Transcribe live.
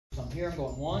here I'm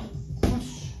going 1,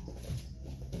 whoosh,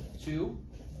 2,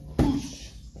 whoosh.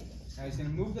 Now he's going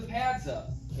to move the pads up,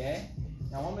 okay?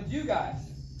 Now what I'm going to do, guys,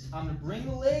 I'm going to bring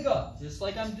the leg up, just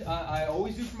like I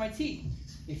always do for my teep.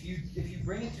 If you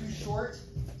bring it too short,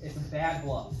 it's a bad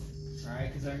bluff, all right?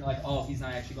 Because they're like, oh, he's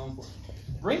not actually going for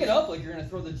it. Bring it up like you're going to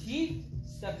throw the teep,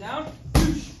 step down,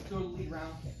 whoosh, throw the lead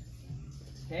round kick.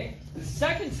 Okay? The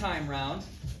second time round,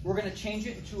 we're going to change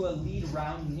it into a lead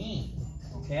round knee.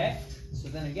 Okay? So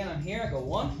then again, I'm here. I go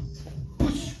 1,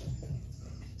 whoosh,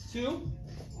 2,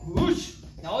 whoosh.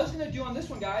 Now all it's going to do on this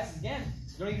one, guys, is again,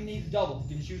 you don't even need to double.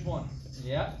 You can choose one.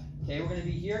 Yeah. Okay, we're going to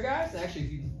be here, guys. Actually,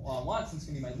 if you want, since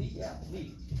it's going to be my lead, yeah,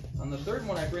 lead. On the third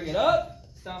one, I bring it up,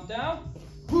 stomp down,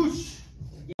 whoosh.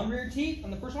 1 rear teep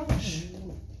on the first one.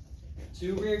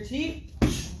 2 rear teep.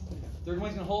 Third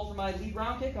one's going to hold for my lead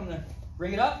round kick. I'm going to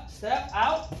bring it up, step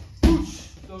out, whoosh.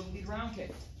 Go to the lead round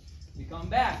kick. We come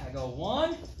back. I go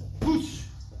 1, whoosh,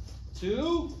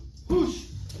 2, whoosh.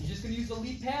 You're just going to use the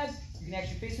lead pads. You can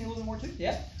actually face me a little bit more too.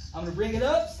 Yep. I'm going to bring it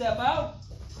up, step out,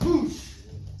 whoosh.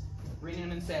 Bringing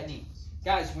them into that knee.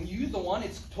 Guys, when you use the one,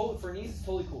 it's totally, for knees, it's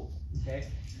totally cool. Okay?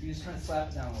 You just kind of slap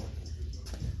it down a little bit.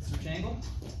 Switch angle.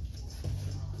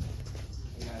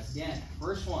 Okay, guys, again,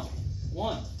 first one.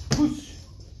 1, whoosh,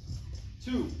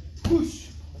 2, whoosh.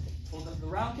 Hold up the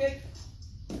round kick,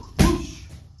 whoosh.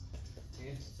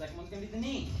 Okay, second one's going to be the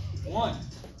knee. 1,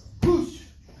 whoosh,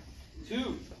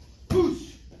 2,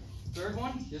 whoosh. Third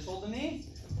one, just hold the knee,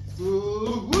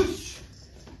 whoosh.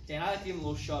 Okay, now I like to give him a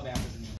little shove after the knee.